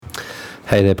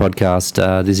Hey there,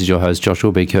 podcast. This is your host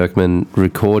Joshua B. Kirkman,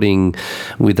 recording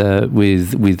with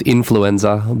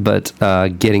influenza, but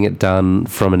getting it done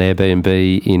from an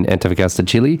Airbnb in Antofagasta,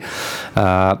 Chile.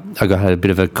 I had a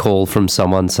bit of a call from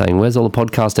someone saying, "Where's all the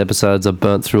podcast episodes? I've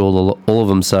burnt through all of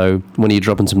them. So when are you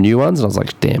dropping some new ones?" And I was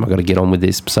like, "Damn, I got to get on with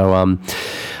this." So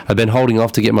I've been holding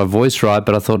off to get my voice right,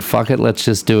 but I thought, fuck it, let's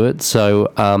just do it.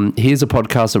 So here's a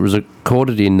podcast that was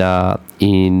recorded in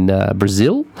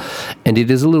Brazil, and it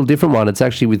is a little different one. It's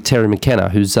actually with Terry McKenna,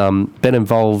 who's been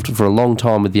involved for a long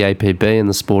time with the APB and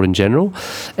the sport in general,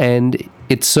 and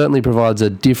it certainly provides a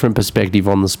different perspective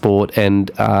on the sport,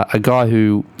 and a guy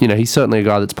who, he's certainly a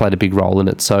guy that's played a big role in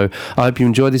it. So I hope you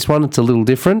enjoy this one. It's a little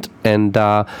different, and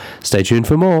stay tuned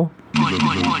for more.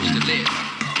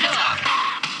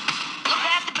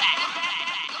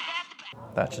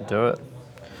 That should do it.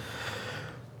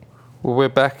 Well, we're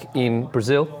back in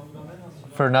Brazil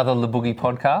for another Le Boogie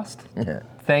podcast. Yeah.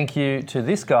 Thank you to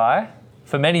this guy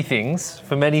for many things,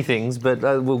 but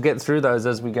we'll get through those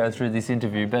as we go through this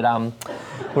interview. But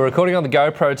we're recording on the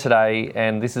GoPro today,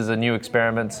 and this is a new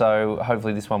experiment, so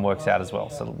hopefully this one works out as well.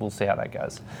 So we'll see how that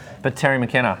goes. But Terry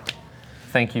McKenna,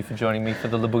 thank you for joining me for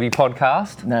the Le Boogie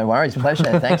podcast. No worries, pleasure.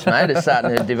 Thanks, mate. It's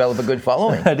starting to develop a good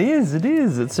following. It is.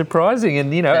 It's surprising.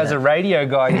 And, as a radio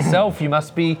guy yourself, you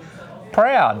must be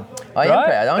proud.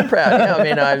 I'm proud.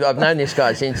 I've known this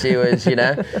guy since he was,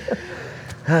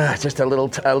 just a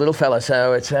little fella.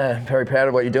 So it's very proud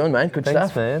of what you're doing, mate. Good Thanks,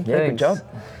 stuff. Man. Yeah, Thanks. good job.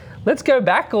 Let's go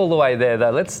back all the way there,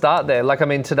 though. Let's start there.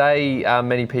 Today,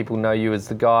 many people know you as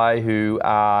the guy who,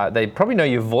 they probably know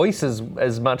your voice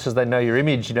as much as they know your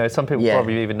image. Some people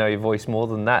probably even know your voice more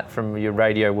than that from your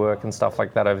radio work and stuff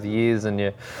like that over the years, and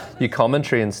your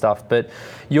commentary and stuff. But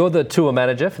you're the tour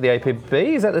manager for the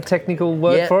APB. Is that the technical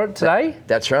word for it today?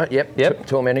 That's right, yep.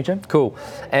 Tour manager. Cool.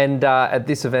 And at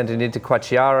this event in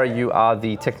Itacoatiara, you are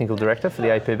the technical director for the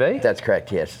APB? That's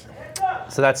correct, yes.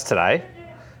 So that's today.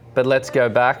 But let's go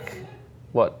back,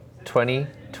 20,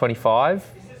 25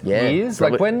 years?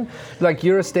 Probably.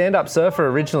 You're a stand-up surfer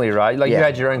originally, right? You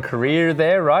had your own career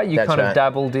there, right? You That's kind of right.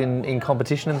 dabbled in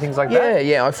competition and things like that?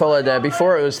 Yeah, I followed,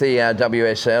 before it was the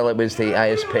WSL, it was the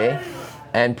ASP.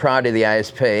 And prior to the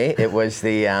ASP, it was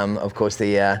the, of course,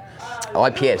 the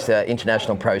IPS, the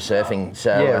International Pro Surfing.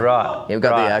 So we've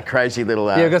got the crazy little.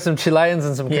 We've got some Chileans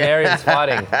and some Canarians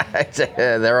fighting.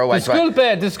 They're always.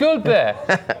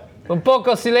 Disculpe. Un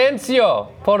poco silencio,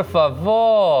 por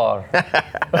favor.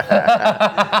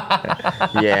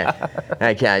 Yeah.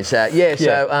 Okay. So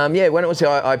when it was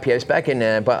the IPS back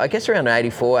in, but I guess around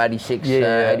 84, 86,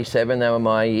 87, they were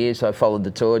my years. I followed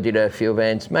the tour, did a few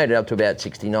events, made it up to about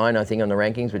 69, I think, on the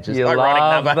rankings, which is an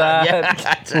ironic number. That. Yeah,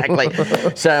 exactly.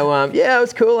 So it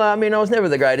was cool. I was never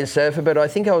the greatest surfer, but I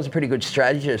think I was a pretty good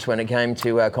strategist when it came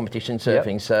to competition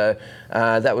surfing. Yep. So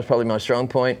that was probably my strong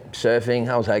point. Surfing,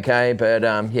 I was okay, but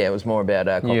it was more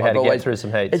about you had to get through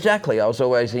some heats. Exactly. I was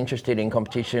always interested in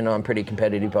competition. I'm pretty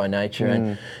competitive by nature,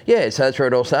 and so that's where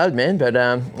it all started, man. But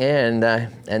and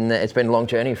it's been a long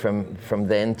journey from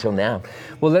then till now.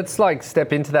 Well, let's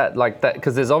step into that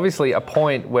because there's obviously a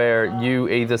point where you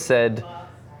either said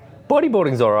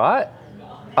bodyboarding's all right,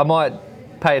 I might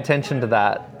pay attention to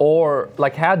that, or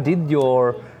how did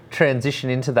your transition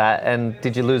into that, and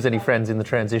did you lose any friends in the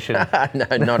transition?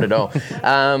 No, not at all.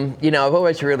 I've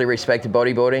always really respected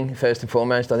bodyboarding first and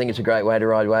foremost. I think it's a great way to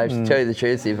ride waves. To tell you the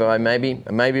truth, if I maybe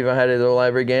if I had it all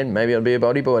over again, maybe I'd be a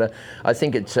bodyboarder. I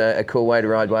think it's a cool way to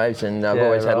ride waves, and I've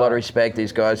always had a lot of respect.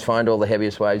 These guys find all the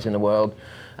heaviest waves in the world.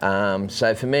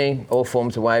 So for me, all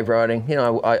forms of wave riding,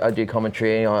 I do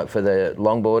commentary for the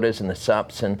longboarders and the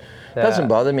sups, and it doesn't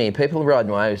bother me. People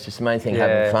riding waves, just the main thing,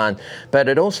 having fun. But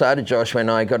it all started, Josh, when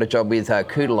I got a job with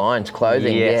Coup de Lion's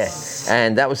clothing. Yes. Yeah.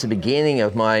 And that was the beginning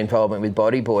of my involvement with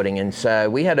bodyboarding. And so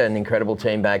we had an incredible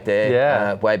team back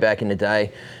there, way back in the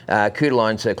day. Coup de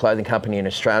Lion's a clothing company in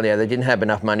Australia. They didn't have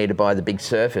enough money to buy the big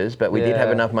surfers, but we did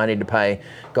have enough money to pay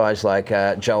guys like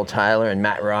Joel Taylor and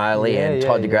Matt Riley and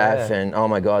Todd DeGraff, and oh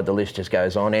my God, the list just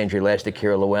goes on. Andrew Lester,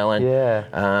 Kira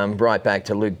Llewellyn, right back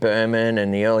to Luke Berman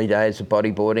and the early days of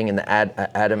bodyboarding and the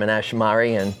Adam and Ash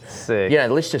Murray, and the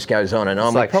list just goes on. And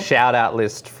it's I'm shout-out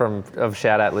list of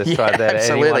shout-out lists right there.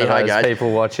 Absolutely, any one of those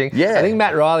people watching. Yeah, I think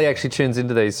Matt Riley actually tunes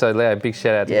into these, so big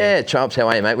shout-out to him. Yeah, Chops, how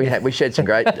are you, mate? We shared some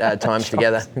great times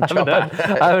together. I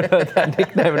haven't heard that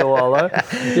nickname in a while, though.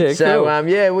 Yeah, so,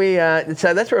 cool.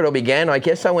 So that's where it all began. I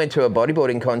guess I went to a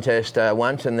bodyboarding contest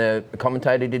once, and the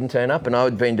commentator didn't turn up, and I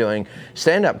would been doing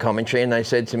stand-up commentary, and they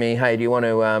said to me, hey, do you want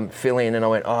to fill in? And I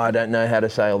went, I don't know how to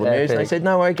say all the news. And they said,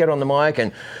 no, I get on the mic,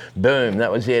 and boom,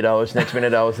 that was it. Next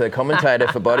minute I was the commentator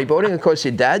for bodyboarding. Of course,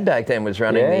 your dad back then was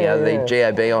running the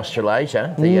GAB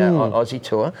Australasia, the Aussie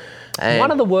tour. And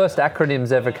one of the worst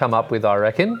acronyms ever come up with, I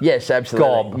reckon. Yes,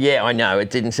 absolutely. GOB. Yeah, I know. It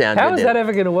didn't sound good. How is that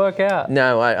ever going to work out?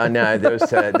 No, I know.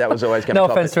 That was always going to No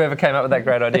offence to whoever came up with that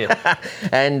great idea.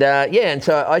 and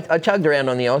so I chugged around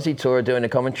on the Aussie tour doing a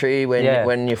commentary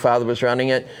when your father was running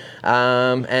it.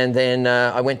 And then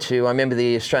I remember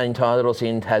the Australian titles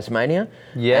in Tasmania.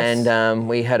 Yes. And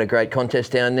we had a great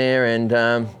contest down there, and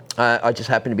I just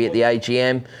happened to be at the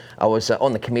AGM. I was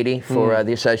on the committee for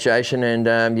the association,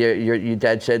 and your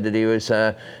dad said that he was,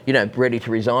 ready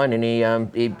to resign, and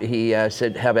he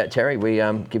said, "How about Terry? We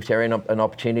give Terry an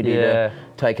opportunity to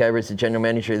take over as the general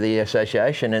manager of the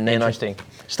association." And then I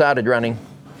started running.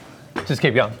 Just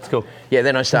keep going. It's cool. Yeah,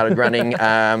 then I started running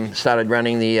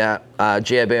the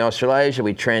GAB Australasia.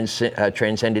 We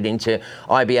transcended into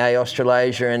IBA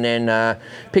Australasia, and then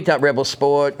picked up Rebel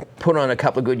Sport, put on a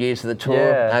couple of good years of the tour.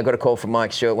 Yeah. I got a call from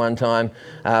Mike Stewart one time,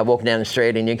 walking down the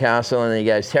street in Newcastle, and he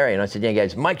goes, Terry, and I said, yeah, he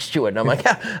goes, Mike Stewart. And I'm like,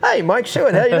 hey, Mike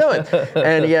Stewart, how you doing?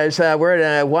 And he goes, we're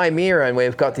at Waimea, and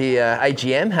we've got the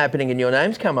AGM happening, and your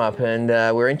name's come up, and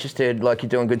we're interested, like you're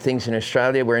doing good things in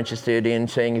Australia, we're interested in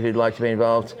seeing if you'd like to be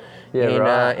involved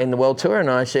in the World Tour. And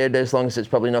I said, as long as it's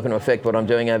probably not going to affect what I'm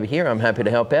doing over here, I'm happy to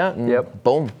help out. And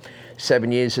boom,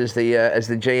 7 years as the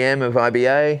GM of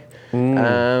IBA,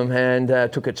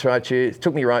 and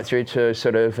took me right through to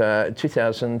sort of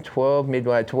 2012,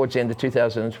 midway towards the end of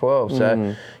 2012.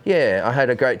 So I had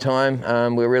a great time.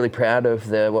 We were really proud of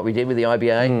what we did with the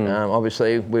IBA.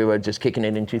 Obviously, we were just kicking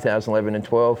it in 2011 and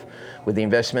 12 with the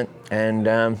investment,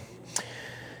 and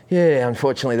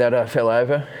unfortunately that fell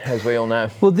over, as we all know.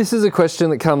 Well, this is a question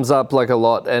that comes up like a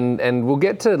lot, and we'll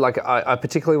get to, like, I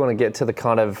particularly want to get to the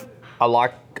kind of,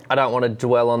 I don't want to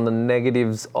dwell on the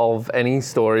negatives of any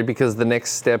story, because the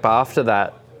next step after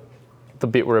that, the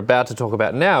bit we're about to talk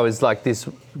about now, is like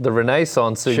the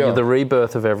renaissance, the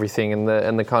rebirth of everything,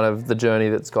 and the kind of the journey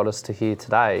that's got us to here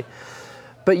today.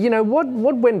 But,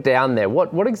 what went down there?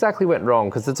 What exactly went wrong?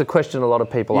 Because it's a question a lot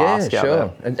of people ask out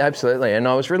there. Yeah, sure. Absolutely. And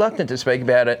I was reluctant to speak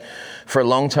about it for a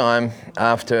long time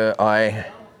after I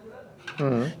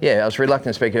was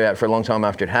reluctant to speak about it for a long time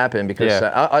after it happened, because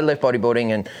I left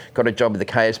bodyboarding and got a job with the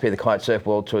KSP, the Kite Surf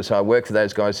World Tour. So I worked for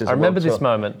those guys. I remember this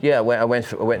moment. Yeah, I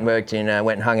went and worked went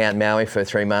and hung out in Maui for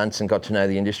 3 months and got to know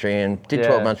the industry, and did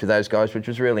 12 months with those guys, which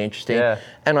was really interesting. Yeah.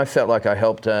 And I felt like I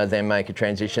helped them make a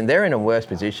transition. They're in a worse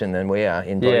position than we are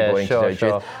in bodyboarding, to tell you the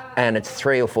truth. And it's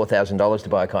 $3,000 or $4,000 to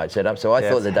buy a kite setup. So I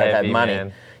thought that they'd have money.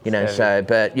 Man.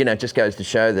 It just goes to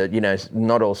show that,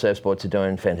 not all surf sports are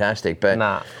doing fantastic. But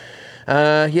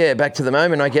back to the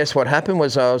moment, I guess what happened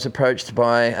was I was approached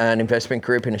by an investment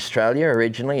group in Australia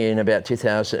originally in about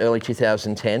early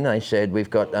 2010. They said, we've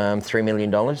got $3 million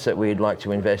that we'd like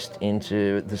to invest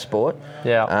into the sport.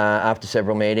 Yeah. After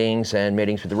several meetings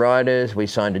with the riders, we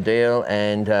signed a deal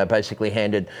and basically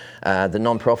handed the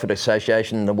non-profit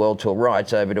association and the World Tour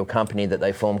rights over to a company that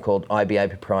they formed called IBA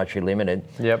Proprietary Limited,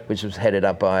 which was headed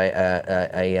up by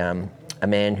a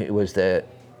man who was the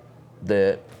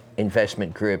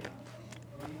investment group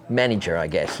manager, I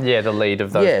guess. Yeah, the lead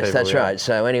of those people. Yes, that's right.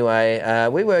 So anyway,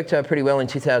 we worked pretty well in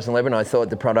 2011. I thought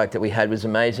the product that we had was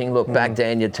amazing. Look, back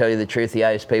then, to tell you the truth, the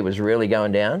ASP was really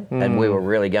going down and we were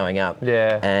really going up.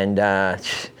 Yeah. And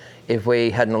if we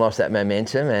hadn't lost that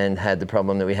momentum and had the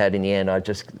problem that we had in the end, I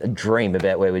just dream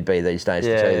about where we'd be these days,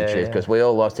 to tell you the truth, because we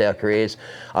all lost our careers.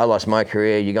 I lost my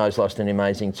career. You guys lost an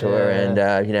amazing tour,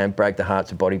 and broke the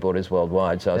hearts of bodyboarders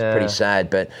worldwide. So I was pretty sad.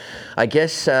 But I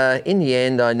guess in the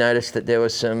end, I noticed that there were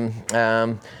some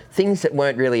things that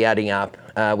weren't really adding up.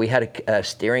 We had a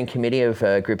steering committee of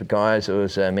a group of guys. It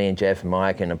was me and Jeff and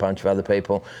Mike and a bunch of other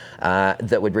people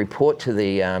that would report to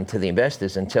the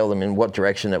investors and tell them in what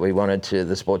direction that we wanted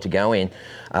the sport to go in.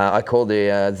 I called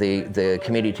the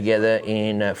committee together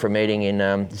for a meeting in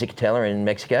Zicatela in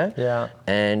Mexico. Yeah.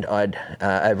 And I'd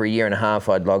over a year and a half,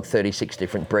 I'd logged 36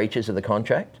 different breaches of the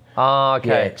contract. Oh,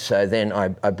 okay. Yeah, so then I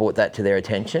brought that to their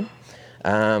attention.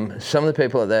 Some of the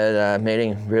people at that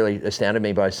meeting really astounded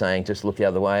me by saying, just look the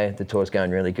other way, the tour's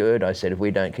going really good. I said, if we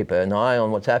don't keep an eye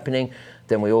on what's happening,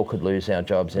 then we all could lose our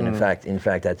jobs. And in fact,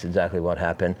 that's exactly what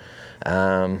happened.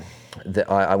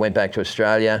 I went back to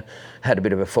Australia, had a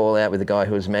bit of a fallout with the guy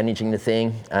who was managing the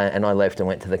thing, and I left and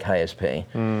went to the KSP.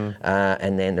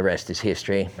 And then the rest is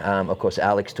history. Of course,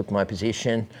 Alex took my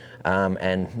position.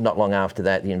 And not long after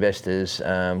that, the investors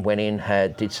went in,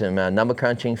 did some number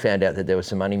crunching, found out that there was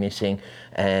some money missing,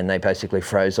 and they basically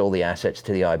froze all the assets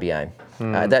to the IBA.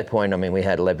 At that point, I mean, we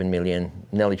had 11 million,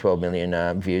 nearly 12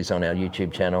 million views on our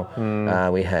YouTube channel.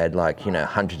 We had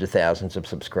hundreds of thousands of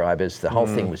subscribers. The whole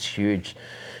thing was huge.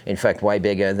 In fact, way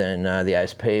bigger than the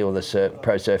ASP or the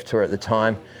Pro Surf Tour at the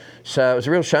time. So it was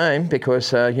a real shame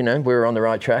because, we were on the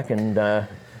right track and...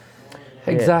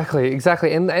 Exactly.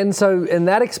 And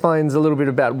that explains a little bit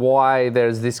about why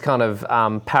there's this kind of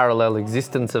parallel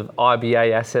existence of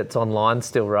IBA assets online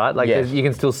still, right? Like you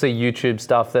can still see YouTube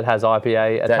stuff that has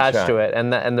IBA attached to it,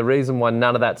 and the reason why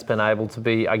none of that's been able to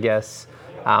be, I guess,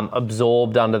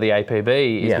 absorbed under the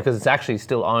APB is because it's actually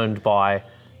still owned by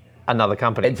another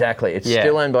company. Exactly. It's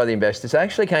still owned by the investors. They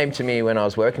actually came to me when I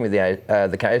was working with the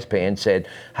KSP and said,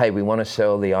 hey, we want to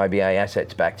sell the IBA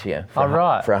assets back to you for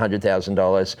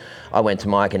 $100,000. I went to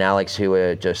Mike and Alex, who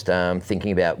were just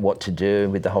thinking about what to do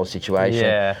with the whole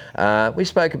situation. We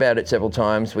spoke about it several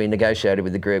times. We negotiated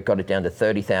with the group, got it down to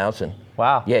 $30,000.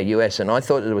 Wow. Yeah, US. And I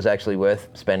thought it was actually worth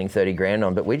spending 30 grand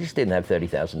on, but we just didn't have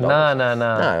 $30,000. No. No,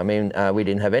 I mean, we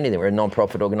didn't have anything. We're a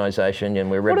non-profit organisation and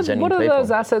we're representing people. What are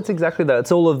those assets exactly, though?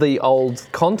 It's all of the old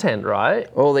content, right?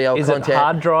 All the old content. Is it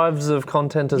hard drives of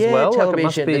content as well?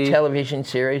 Television, the television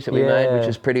series that we made, which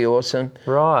is pretty awesome.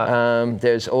 Right.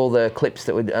 There's all the clips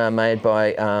that were made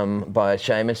by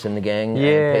Seamus and the gang,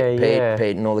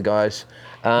 Pete and all the guys.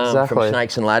 From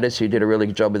Snakes and Ladders, who did a really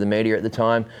good job with the media at the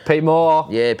time. Pete Moore.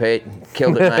 Yeah, Pete.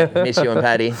 Killed it, mate. Miss you and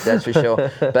Paddy, that's for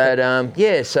sure. But,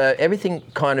 so everything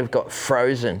kind of got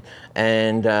frozen.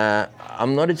 And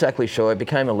I'm not exactly sure. It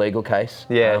became a legal case.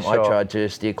 I tried to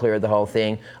steer clear of the whole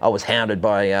thing. I was hounded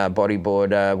by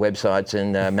bodyboard websites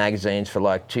and magazines for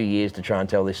like 2 years to try and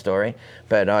tell this story.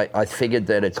 But I figured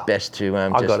that it's best to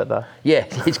I got it, though. Yeah,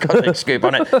 he's got a big scoop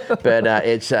on it. But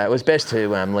it was best to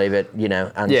leave it,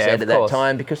 unsaid at that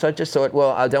time, because I just thought,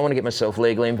 well, I don't want to get myself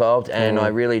legally involved, and I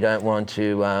really don't want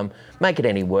to make it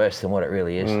any worse than what it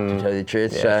really is, to tell you the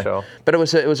truth. But it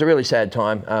was a really sad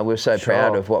time. We were so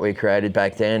proud of what we created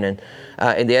back then, and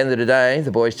in the end of the day,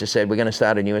 the boys just said, we're going to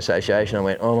start a new association. I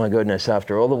went, oh my goodness,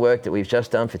 after all the work that we've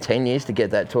just done for 10 years to get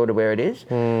that tour to where it is.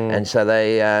 And so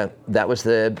that was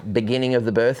the beginning of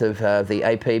the birth of the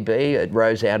APB. It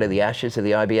rose out of the ashes of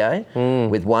the IBA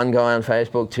with one guy on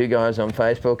Facebook, two guys on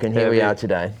Facebook, and here we are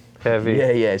today. Heavy.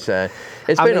 Yeah. So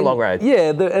it's been a long road. Yeah,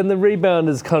 and the rebound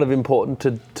is kind of important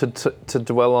to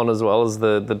dwell on, as well as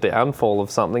the downfall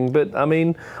of something. But I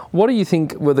mean, what do you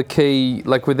think were the key,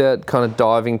 like, without kind of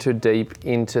diving too deep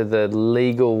into the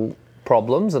legal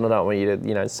problems? And I don't want you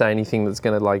to, say anything that's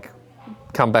going to like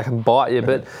come back and bite you.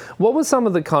 But what were some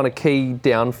of the kind of key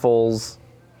downfalls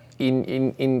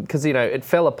in because it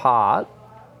fell apart,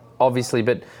 obviously,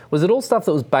 but was it all stuff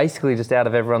that was basically just out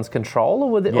of everyone's control,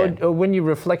 or when you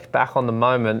reflect back on the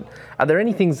moment, are there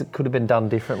any things that could have been done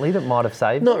differently that might have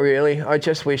saved? Not really. I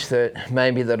just wish that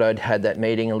maybe that I'd had that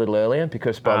meeting a little earlier,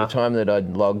 because by the time that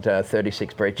I'd logged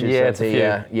 36 breaches,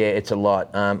 it's a lot.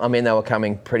 I mean, they were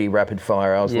coming pretty rapid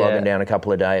fire. I was logging down a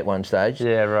couple a day at one stage.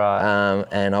 Yeah, right.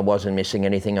 And I wasn't missing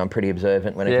anything. I'm pretty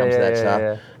observant when it comes to that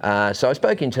stuff. So I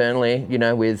spoke internally,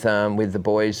 with the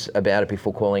boys about it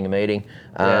before calling a meeting,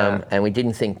 and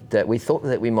we thought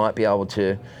that we might be able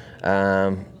to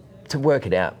work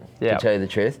it out, to tell you the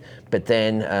truth. But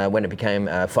then when it became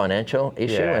a financial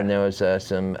issue and there was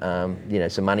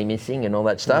some money missing and all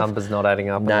that stuff. Numbers not adding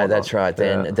up. No, that's right.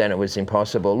 Then it was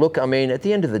impossible. Look, I mean, at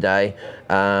the end of the day,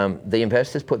 the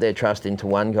investors put their trust into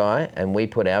one guy and we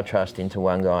put our trust into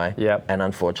one guy. And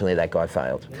unfortunately, that guy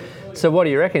failed. So what do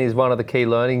you reckon is one of the key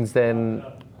learnings then?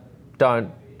 Don't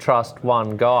trust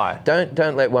one guy.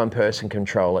 Don't let one person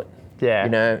control it.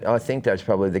 Yeah. I think that's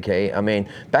probably the key. I mean,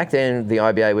 back then the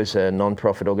IBA was a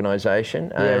non-profit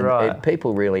organisation, and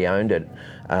people really owned it.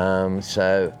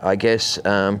 So I guess,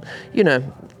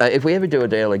 if we ever do a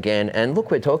deal again, and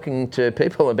look, we're talking to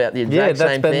people about the exact same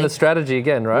thing. Yeah, that's been the strategy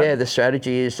again, right? Yeah, the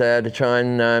strategy is to try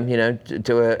and,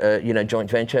 do a joint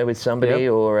venture with somebody,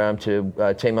 or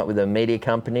to team up with a media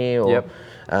company, or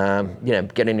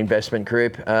get an investment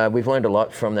group. We've learned a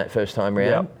lot from that first time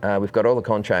round. We've got all the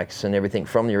contracts and everything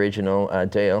from the original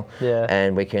deal,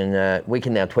 and we can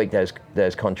now tweak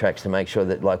those contracts to make sure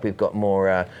that we've got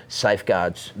more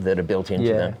safeguards that are built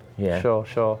into them. Yeah,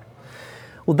 sure.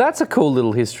 Well, that's a cool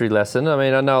little history lesson. I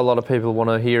mean, I know a lot of people want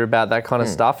to hear about that kind of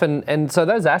stuff, and so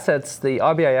those assets, the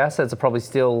IBA assets, are probably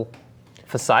still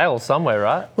for sale somewhere,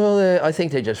 right? Well, I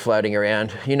think they're just floating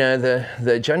around.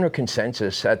 The general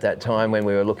consensus at that time when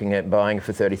we were looking at buying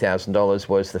for $30,000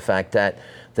 was the fact that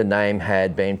the name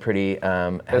had been pretty...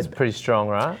 it was pretty strong,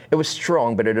 right? It was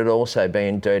strong, but it had also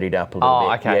been dirtied up a little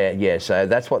bit. Oh, okay. Yeah, so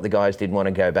that's what the guys didn't want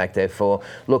to go back there for.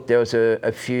 Look, there was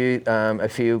a few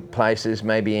places,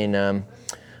 maybe in...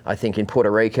 I think in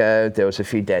Puerto Rico there was a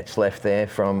few debts left there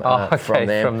from them.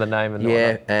 From the name and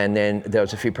yeah, and then there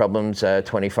was a few problems.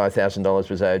 $25,000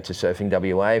 was owed to Surfing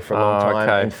WA for a long time.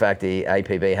 Okay. In fact, the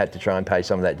APB had to try and pay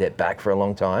some of that debt back for a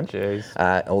long time. Jeez.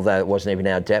 Although it wasn't even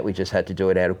our debt, we just had to do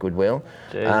it out of goodwill.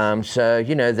 So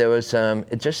there was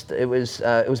it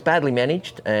was badly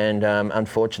managed, and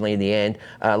unfortunately in the end,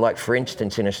 like for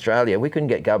instance in Australia, we couldn't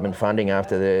get government funding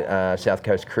after the South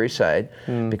Coast Crusade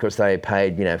because they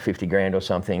paid $50,000 or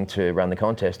something to run the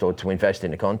contest or to invest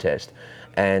in the contest,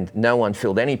 and no one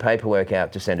filled any paperwork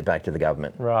out to send it back to the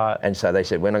government. Right. And so they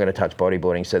said, we're not going to touch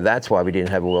bodyboarding. So that's why we didn't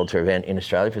have a World Tour event in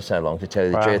Australia for so long, to tell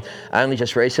you the truth. Only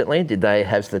just recently did they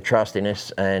have the trust in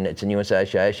us, and it's a new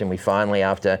association. We finally,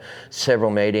 after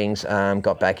several meetings,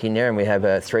 got back in there, and we have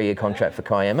a 3-year contract for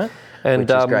Kiama. And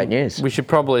which is great news. We should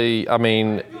probably,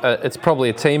 it's probably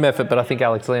a team effort, but I think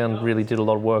Alex Leon really did a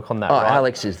lot of work on that. Oh, right?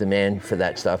 Alex is the man for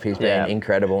that stuff. He's been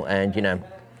incredible. And,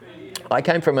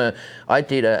 I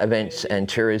did events and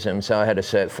tourism, so I had a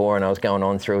Cert 4 and I was going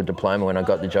on through a diploma when I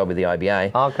got the job with the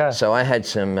IBA. Okay. So I had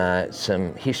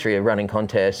some history of running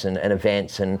contests and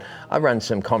events, and I run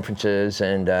some conferences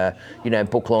and,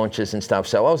 book launches and stuff.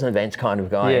 So I was an events kind of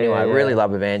guy anyway. I really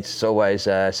love events. It's always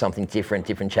something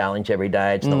different challenge every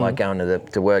day. It's not like going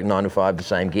to work 9 to 5, the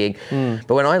same gig.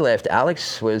 But when I left,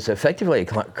 Alex was effectively a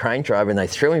crane driver, and they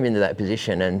threw him into that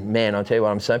position. And man, I'll tell you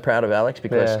what, I'm so proud of Alex,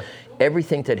 because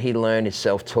everything that he learned is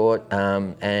self-taught,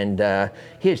 and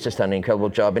he has just done an incredible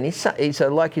job. And he's a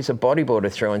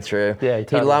bodyboarder through and through. Yeah,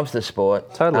 totally. He loves the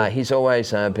sport. Totally. He's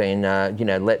always been,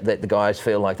 let the guys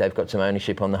feel like they've got some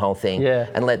ownership on the whole thing,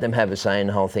 and let them have a say in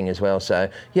the whole thing as well. So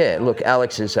look,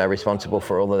 Alex is responsible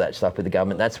for all of that stuff with the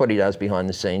government. That's what he does behind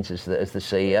the scenes as the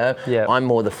CEO. Yeah. I'm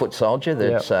more the foot soldier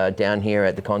that's down here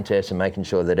at the contest and making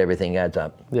sure that everything adds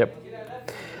up. Yep.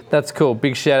 That's cool.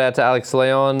 Big shout out to Alex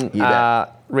Leon.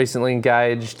 Recently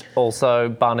engaged, also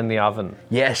bun in the oven.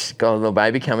 Yes, got a little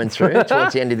baby coming through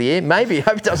towards the end of the year. Maybe,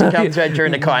 hope it doesn't come through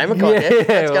during the Kiama contest.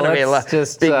 That's going to be a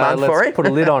big month for it. Put a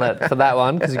lid on it for that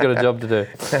one, because you've got a job to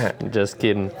do. Just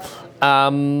kidding.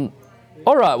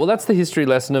 All right, well, that's the history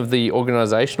lesson of the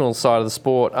organisational side of the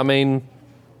sport. I mean,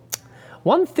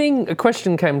 a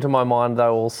question came to my mind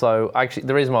though also. Actually,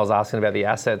 the reason why I was asking about the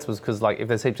assets was because, if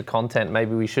there's heaps of content,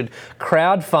 maybe we should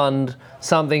crowdfund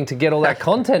something to get all that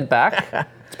content back.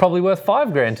 It's probably worth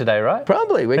 $5,000 today, right?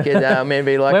 Probably. We could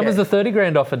maybe When was the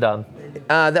 $30,000 offer done?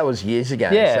 That was years ago.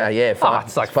 Yeah. So,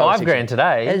 it's like $5,000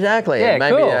 today. Exactly. Yeah,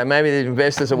 maybe, cool. Maybe the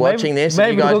investors are watching this.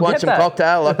 Maybe If you guys we'll want get some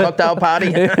that. cocktail party,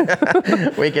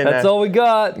 we can. That's all we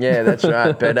got. Yeah, that's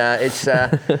right. But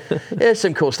there's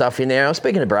some cool stuff in there. I was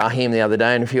speaking to Brahim the other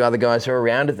day, and a few other guys who were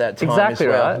around at that time Exactly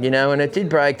as well. right. And it did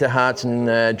break the hearts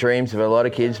and dreams of a lot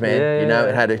of kids, man.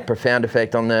 It had a profound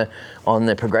effect on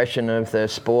the progression of the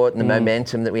sport and the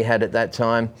momentum that we had at that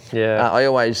time. Yeah. I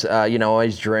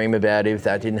always dream about if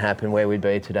that didn't happen, where we'd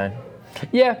be today.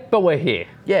 Yeah, but we're here.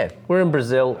 Yeah. We're in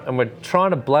Brazil, and we're trying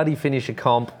to bloody finish a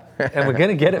comp, and we're going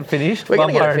to get it finished. We're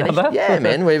going to get it finished. finished. Yeah,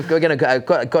 man. We're going to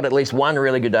got at least one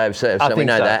really good day of surf, so we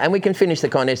know that. And we can finish the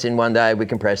contest in one day. We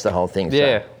can press the whole thing.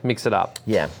 Yeah, mix it up.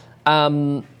 Yeah.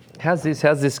 How's this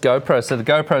GoPro? So the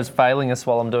GoPro's failing us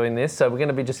while I'm doing this, so we're going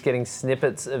to be just getting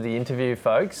snippets of the interview,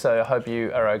 folks. So I hope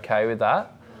you are okay with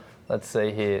that. Let's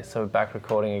see here. So we're back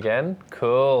recording again.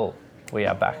 Cool. We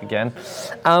are back again.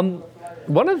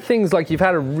 One of the things, you've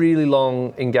had a really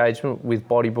long engagement with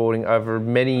bodyboarding over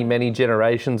many, many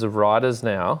generations of riders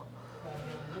now.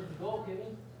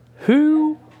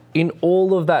 Who, in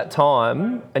all of that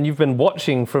time, and you've been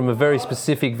watching from a very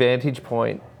specific vantage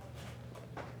point,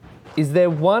 is there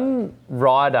one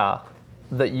rider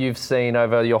that you've seen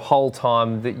over your whole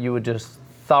time that you were just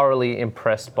thoroughly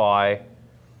impressed by,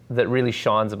 that really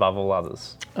shines above all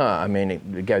others?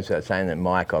 It goes without saying that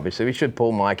Mike, obviously. We should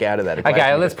pull Mike out of that equation.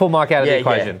 Okay, let's pull Mike out of the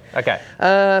equation. Yeah.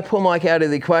 Okay. Pull Mike out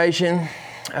of the equation.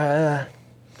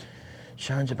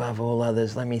 Shines above all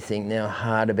others. Let me think now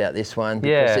hard about this one.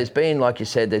 Because there's been, like you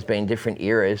said, there's been different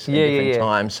eras and different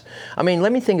times.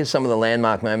 Let me think of some of the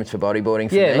landmark moments for bodyboarding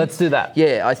for me. Yeah, let's do that.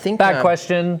 Yeah, I think... Bad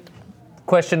question.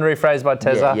 Question rephrased by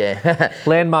Tezza. Yeah.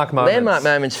 Landmark moments. Landmark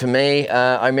moments for me.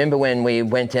 I remember when we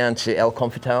went down to El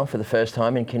Confortal for the first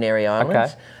time in Canary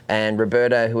Islands. Okay. And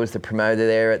Roberto, who was the promoter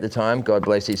there at the time, God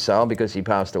bless his soul because he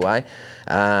passed away,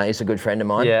 he's a good friend of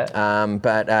mine. Yeah.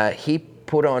 But he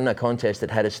put on a contest that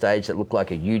had a stage that looked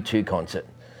like a U2 concert.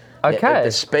 Okay.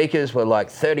 The speakers were like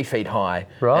 30 feet high.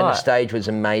 Right. And the stage was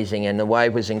amazing and the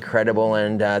wave was incredible.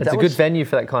 And it's a good venue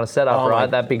for that kind of setup, right?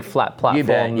 That big flat platform. You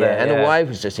bet, yeah. And the wave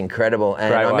was just incredible.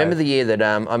 And I remember the year that,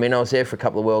 I was there for a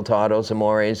couple of world titles,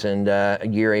 Amores and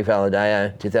Yuri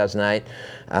Valadeo, 2008.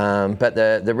 But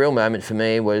the real moment for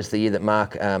me was the year that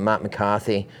Mark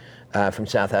McCarthy from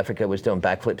South Africa was doing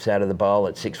backflips out of the bowl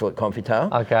at 6 foot Confitail.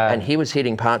 Okay. And he was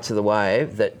hitting parts of the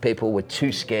wave that people were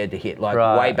too scared to hit, like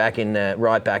way back in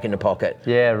right back in the pocket.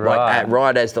 Yeah, right. Like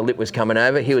right as the lip was coming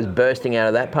over, he was bursting out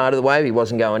of that part of the wave. He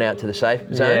wasn't going out to the safe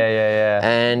zone. Yeah.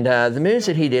 And the moves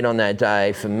that he did on that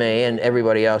day for me and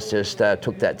everybody else just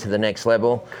took that to the next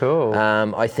level. Cool.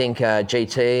 I think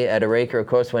GT at Arica, of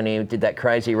course, when he did that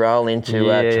crazy roll into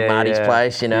Marty's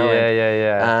place,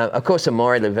 of course,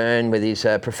 Amaury Laverne with his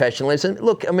professionalism.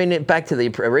 Look, I mean, back to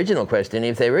the original question.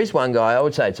 If there is one guy, I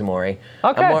would say it's Amaury.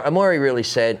 Okay. Amaury really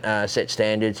set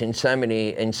standards in so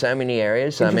many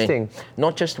areas. Interesting. I mean,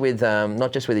 not just with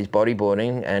his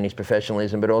bodyboarding and his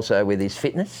professionalism, but also with his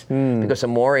fitness. Because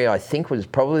Amaury, I think, was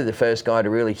probably the first guy to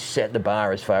really set the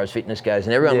bar as far as fitness goes.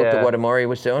 And everyone looked at what Amaury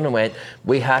was doing and went,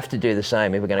 "We have to do the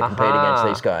same if we're going to compete against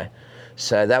this guy."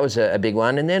 So that was a big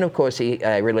one. And then, of course, he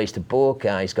released a book.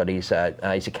 He's got his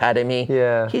academy.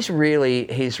 Yeah. He's really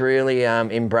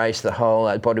embraced the whole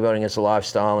bodybuilding as a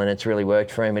lifestyle, and it's really worked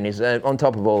for him. And he's on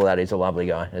top of all of that, he's a lovely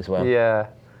guy as well. Yeah.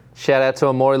 Shout out to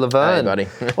Amaury Laverne. Hey, buddy.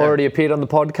 Already appeared on the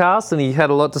podcast and he had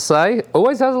a lot to say.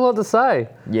 Always has a lot to say.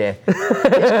 Yeah.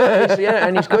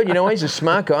 And he's good. He's a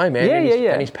smart guy, man.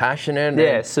 Yeah. And he's passionate.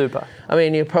 Yeah, super. I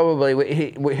mean,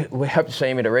 we hope to see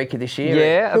him at Arica this year.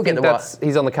 Yeah, I think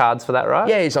he's on the cards for that, right?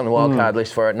 Yeah, he's on the wild card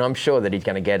list for it, and I'm sure that he's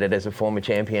going to get it as a former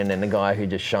champion and a guy who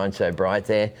just shines so bright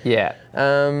there. Yeah.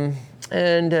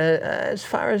 And as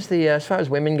far as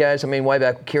women goes, I mean, way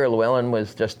back, Kira Llewellyn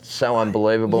was just so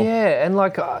unbelievable. Yeah, and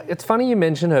it's funny you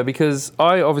mention her because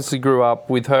I obviously grew up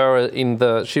with her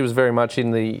she was very much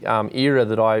in the era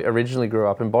that I originally grew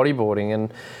up in bodyboarding,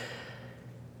 and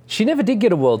she never did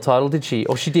get a world title, did she?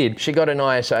 Or she did? She got an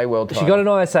ISA world title. She got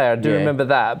an ISA, I do remember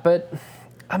that. But,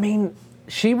 I mean,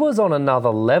 she was on another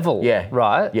level,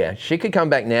 right? Yeah, she could come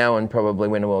back now and probably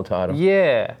win a world title.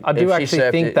 Yeah, I do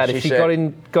actually think that if she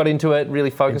got into it, really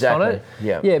focused on it.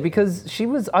 Yeah, because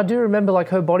I do remember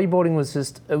her bodyboarding was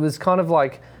it was kind of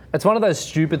like, it's one of those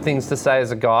stupid things to say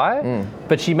as a guy,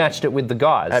 but she matched it with the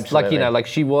guys. Absolutely.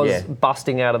 She was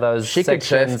busting out of those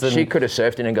sections. She could have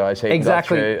surfed in a guy's heat.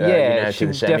 Exactly, she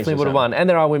definitely would have won. And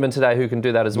there are women today who can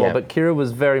do that as well. But Kira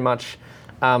was very much,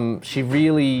 she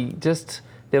really just,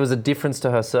 there was a difference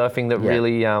to her surfing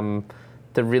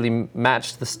that really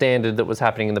matched the standard that was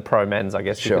happening in the pro men's, I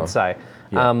guess you could say.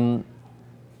 Yeah.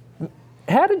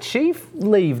 How did she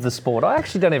leave the sport? I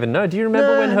actually don't even know. Do you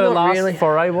remember when her last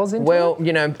foray was into it? Well,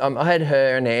 I had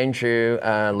her and Andrew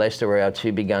Lester were our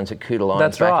two big guns at Cooter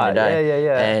Lions back in the day.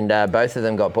 Yeah. And both of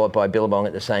them got bought by Billabong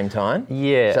at the same time.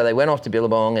 Yeah. So they went off to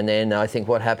Billabong, and then I think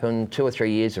what happened, 2 or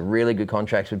 3 years of really good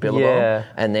contracts with Billabong. Yeah.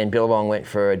 And then Billabong went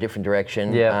for a different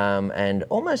direction. Yeah. And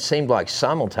almost seemed like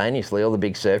simultaneously all the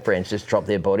big surf brands just dropped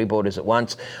their bodyboarders at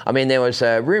once. I mean, there was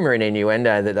a rumour and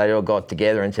innuendo that they all got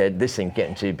together and said, this thing's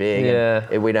getting too big. Yeah.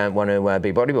 If we don't want to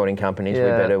be bodyboarding companies,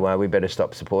 we better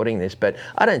stop supporting this. But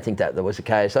I don't think that was the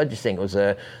case. I just think it was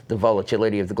the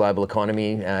volatility of the global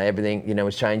economy. Everything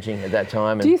was changing at that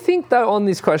time. Do you think though on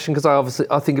this question, because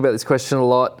I think about this question a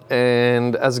lot,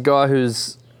 and as a guy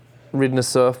who's ridden a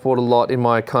surfboard a lot in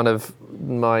my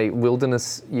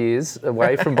wilderness years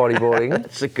away from bodyboarding.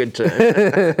 That's a good term.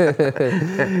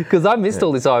 Because I missed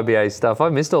all this IBA stuff. I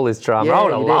missed all this drama. Yeah, I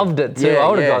would have loved it too. I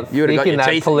would have got thick in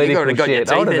that political shit.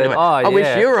 I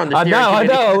wish you were on the steering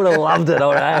committee. I would have loved it. I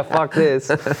would have, fuck this.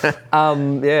 That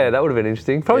would have been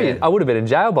interesting. Probably I would have been in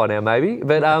jail by now maybe.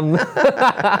 But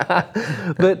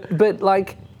but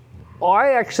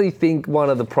I actually think one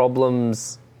of the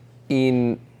problems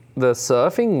in the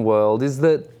surfing world is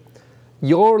that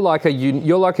you're like a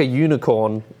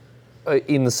unicorn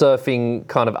in the surfing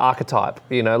kind of archetype,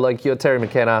 you're Terry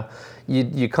McKenna.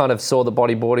 You kind of saw the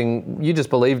bodyboarding, you just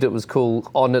believed it was cool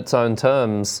on its own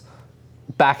terms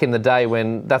back in the day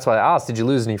when, that's why I asked, did you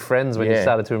lose any friends when you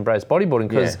started to embrace bodyboarding?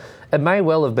 Because it may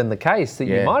well have been the case that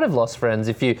you might have lost friends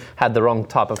if you had the wrong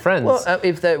type of friends. Well,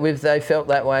 if they felt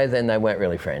that way, then they weren't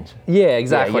really friends. Yeah,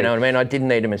 exactly. Yeah, you know what I mean? I didn't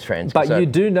need them as friends. But you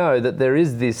do know that there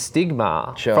is this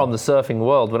stigma from the surfing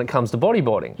world when it comes to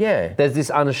bodyboarding. Yeah. There's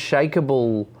this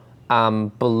unshakable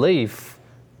belief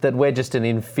that we're just an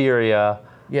inferior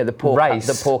the poor race.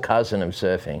 The poor cousin of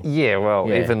surfing. Yeah,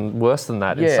 well, even worse than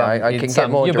that. I can get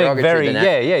more derogatory than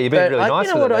that. Yeah, you're being really nice with it.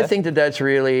 You know what, I think that's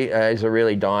really is a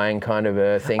really dying kind of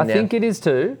a thing now. I think it is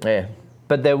too. Yeah.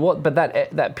 But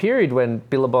that period when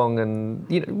Billabong and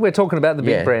we're talking about the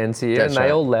big brands here, and they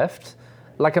all left.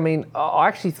 Like, I mean, I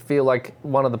actually feel like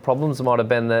one of the problems might have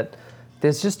been that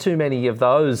there's just too many of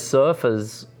those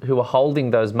surfers who are holding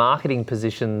those marketing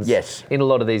positions in a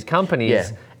lot of these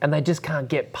companies, and they just can't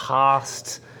get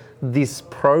past this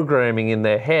programming in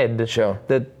their head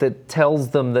that tells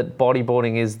them that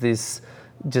bodyboarding is this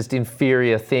just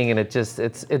inferior thing, and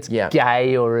it's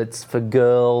gay, or it's for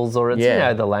girls, or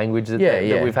it's the language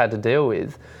that we've had to deal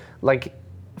with. Like,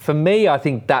 for me, I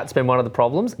think that's been one of the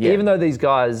problems. Even though these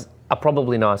guys are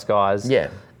probably nice guys,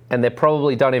 and they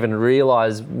probably don't even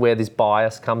realise where this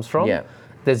bias comes from.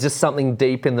 There's just something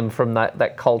deep in them from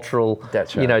that cultural,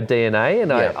 DNA.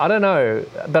 And I don't know,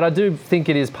 but I do think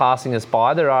it is passing us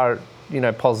by. There are,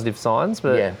 positive signs,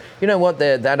 but you know what?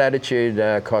 That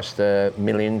attitude cost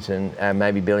millions and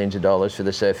maybe billions of dollars for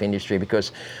the surf industry,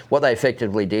 because what they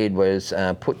effectively did was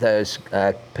put those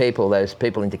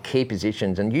people into key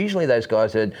positions, and usually those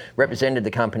guys had represented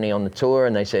the company on the tour,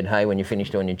 and they said, "Hey, when you finish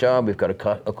doing your job, we've got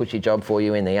a cushy job for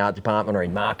you in the art department or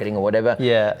in marketing or whatever."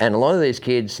 And a lot of these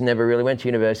kids never really went to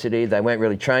university. They weren't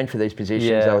really trained for these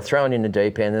positions. They were thrown in the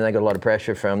deep end, and they got a lot of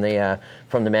pressure from the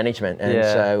management, and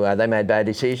so they made bad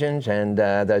decisions. And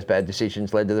those bad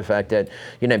decisions led to the fact that,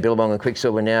 Billabong and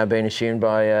Quicksilver now are being assumed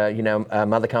by, a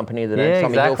mother company that owns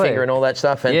Tommy Hilfiger and all that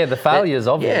stuff. And the failure's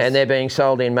obvious. Yeah, and they're being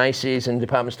sold in Macy's and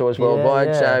department stores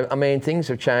worldwide. So, I mean, things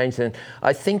have changed. And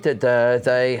I think that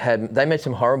they made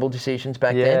some horrible decisions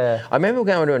back then. I remember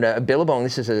going to a Billabong,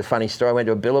 this is a funny story, I went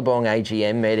to a Billabong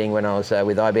AGM meeting when I was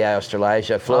with IBA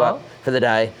Australasia, flew up for the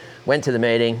day. Went to the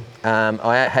meeting.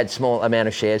 I had a small amount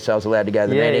of shares, so I was allowed to go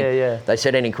to the meeting. They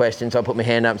said, any questions? I put my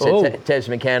hand up and said, Tez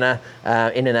McKenna,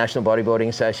 International Bodyboarding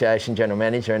Association General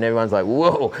Manager, and everyone's like,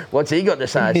 whoa, what's he got to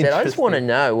say? I said, I just want to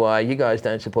know why you guys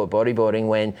don't support bodyboarding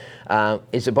when,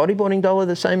 is a bodyboarding dollar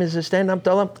the same as a stand-up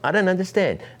dollar? I don't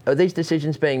understand. Are these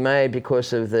decisions being made because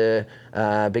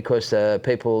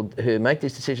people who make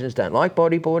these decisions don't like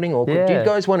bodyboarding, or do you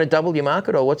guys want to double your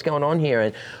market, or what's going on here?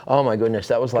 And oh my goodness,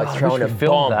 that was like throwing a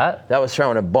bomb. That was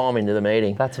throwing a bomb into the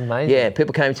meeting. That's amazing. Yeah,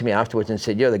 people came to me afterwards and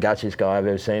said, "You're the gutsiest guy I've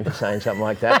ever seen for saying something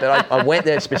like that." But I went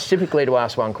there specifically to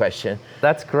ask one question.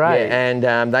 That's great.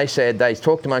 Yeah, and they said, they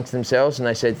talked amongst themselves and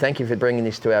they said, "Thank you for bringing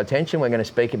this to our attention. We're going to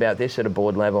speak about this at a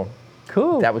board level."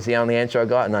 Cool. That was the only answer I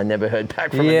got, and I never heard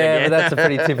back from it again. again. But that's a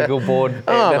pretty typical board.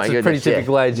 That's a pretty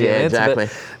typical AGM answer. Exactly.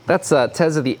 That's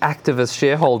Tezza, the activist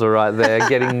shareholder right there,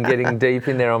 getting deep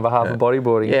in there on behalf of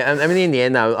bodyboarding. Yeah, I mean, in the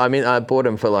end, though, I mean, I bought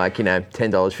them for like,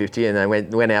 $10.50, and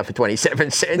they went out for 27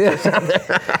 cents or something.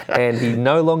 And he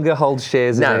no longer holds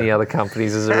shares in any other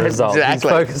companies as a result. He's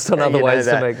focused on other ways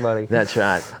to make money. That's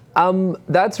right.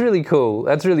 That's really cool.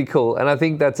 And I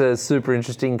think that's a super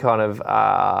interesting kind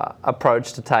of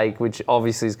approach to take, which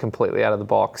obviously is completely out of the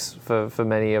box for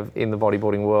many in the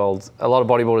bodyboarding world. A lot of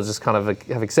bodyboarders just kind of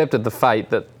have accepted the fate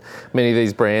that many of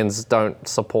these brands don't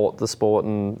support the sport,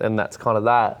 and that's kind of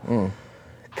that.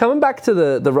 Coming back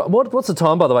to what's the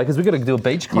time, by the way? Because we've got to do a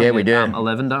beach clean. Yeah, we do.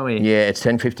 11, don't we? Yeah, it's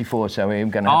 10:54, so we're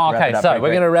going to wrap it up. So we're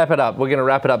going to wrap it up. We're going to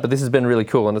wrap it up, but this has been really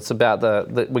cool, and it's about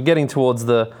we're getting towards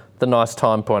the nice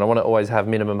time point. I want to always have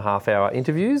minimum half-hour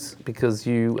interviews because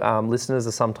you listeners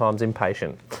are sometimes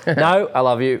impatient. No, I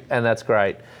love you, and that's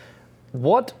great.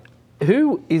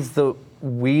 Who is the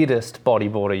weirdest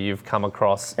bodyboarder you've come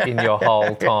across in your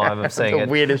whole time of seeing it?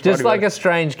 Weirdest just bodyboarder. Like a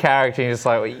strange character, and you're just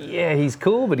like, well, yeah, he's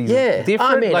cool, but he's different.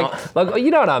 I mean, like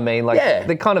you know what I mean? Like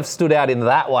they kind of stood out in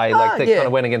that way, like they kind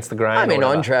of went against the grain. I mean,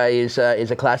 Andre is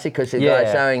a classic because the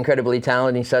guy's so incredibly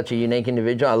talented. He's such a unique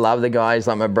individual. I love the guy. He's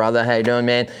like my brother. How you doing,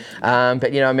 man?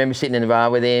 But I remember sitting in the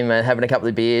bar with him and having a couple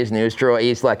of beers, and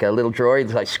he's like a little drawer.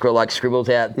 He scribbles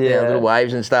out little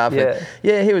waves and stuff. And,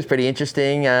 he was pretty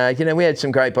interesting. We had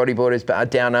some great bodyboarders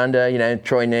down under,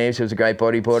 Troy Neves, who was a great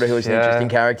bodyboarder, who was an interesting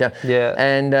character. Yeah.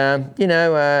 And,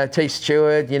 T.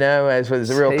 Stewart, as was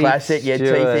a real classic. Yeah,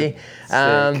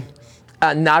 Teethy.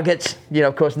 Nuggets,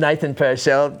 of course, Nathan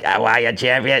Purcell. How are you,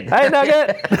 champion? Hey,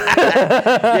 Nugget.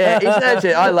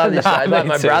 I love this guy. I love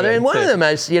my brother. And one of the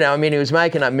most, he was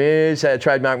making up moves,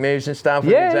 trademark moves and stuff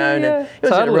of his own. And he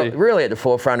was really at the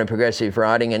forefront of progressive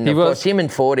riding. And, of course, him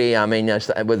and 40,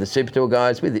 with the Super Tour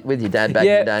guys, with your dad back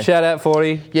in the day. Shout out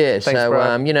 40. Yeah, thanks,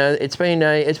 bro. It's been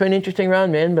an interesting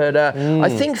run, man. But I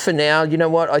think for now, you know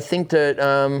what? I think that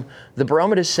the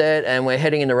barometer's set and we're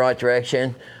heading in the right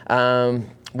direction.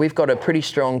 We've got a pretty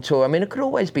strong tour. I mean, it could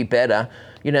always be better.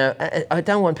 I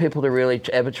don't want people to really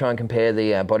ever try and compare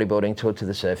the bodyboarding tour to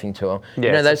the surfing tour.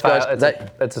 Yeah, those guys.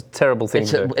 It's a terrible thing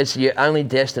to do. You're only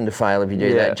destined to fail if you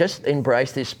do that. Just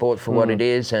embrace this sport for what it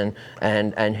is and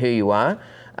who you are.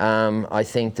 I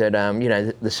think that,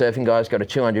 the surfing guys got a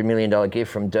 $200 million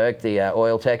gift from Dirk, the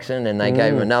oil Texan, and they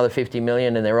gave him another $50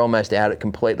 million, and they're almost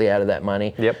completely out of that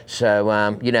money. Yep. So,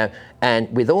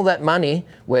 and with all that money,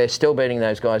 we're still beating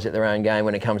those guys at their own game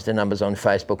when it comes to numbers on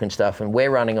Facebook and stuff, and we're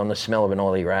running on the smell of an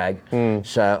oily rag.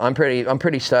 So I'm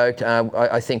pretty stoked.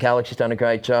 I think Alex has done a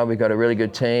great job. We've got a really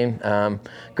good team,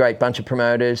 great bunch of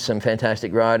promoters, some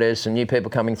fantastic riders, some new people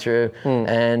coming through,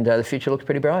 and the future looks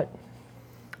pretty bright.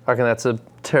 I reckon that's a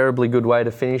terribly good way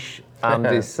to finish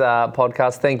this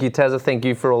podcast. Thank you, Tazza. Thank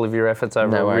you for all of your efforts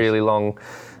over a really long,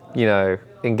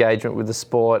 engagement with the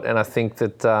sport. And I think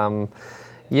that,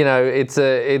 it's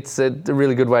a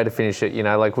really good way to finish it.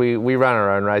 We run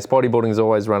our own race. Bodybuilding's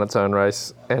always run its own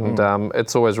race, and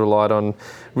it's always relied on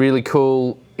really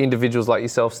cool individuals like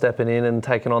yourself stepping in and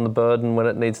taking on the burden when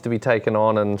it needs to be taken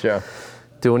on, and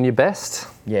doing your best.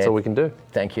 That's all we can do.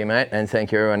 Thank you, mate, and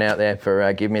thank you everyone out there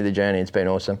for giving me the journey. It's been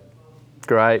awesome.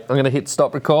 Great. I'm going to hit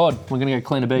stop record. We're going to go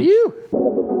clean a beach. The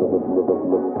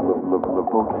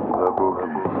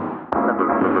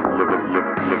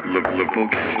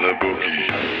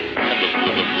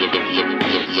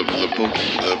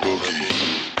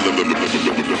Boogie.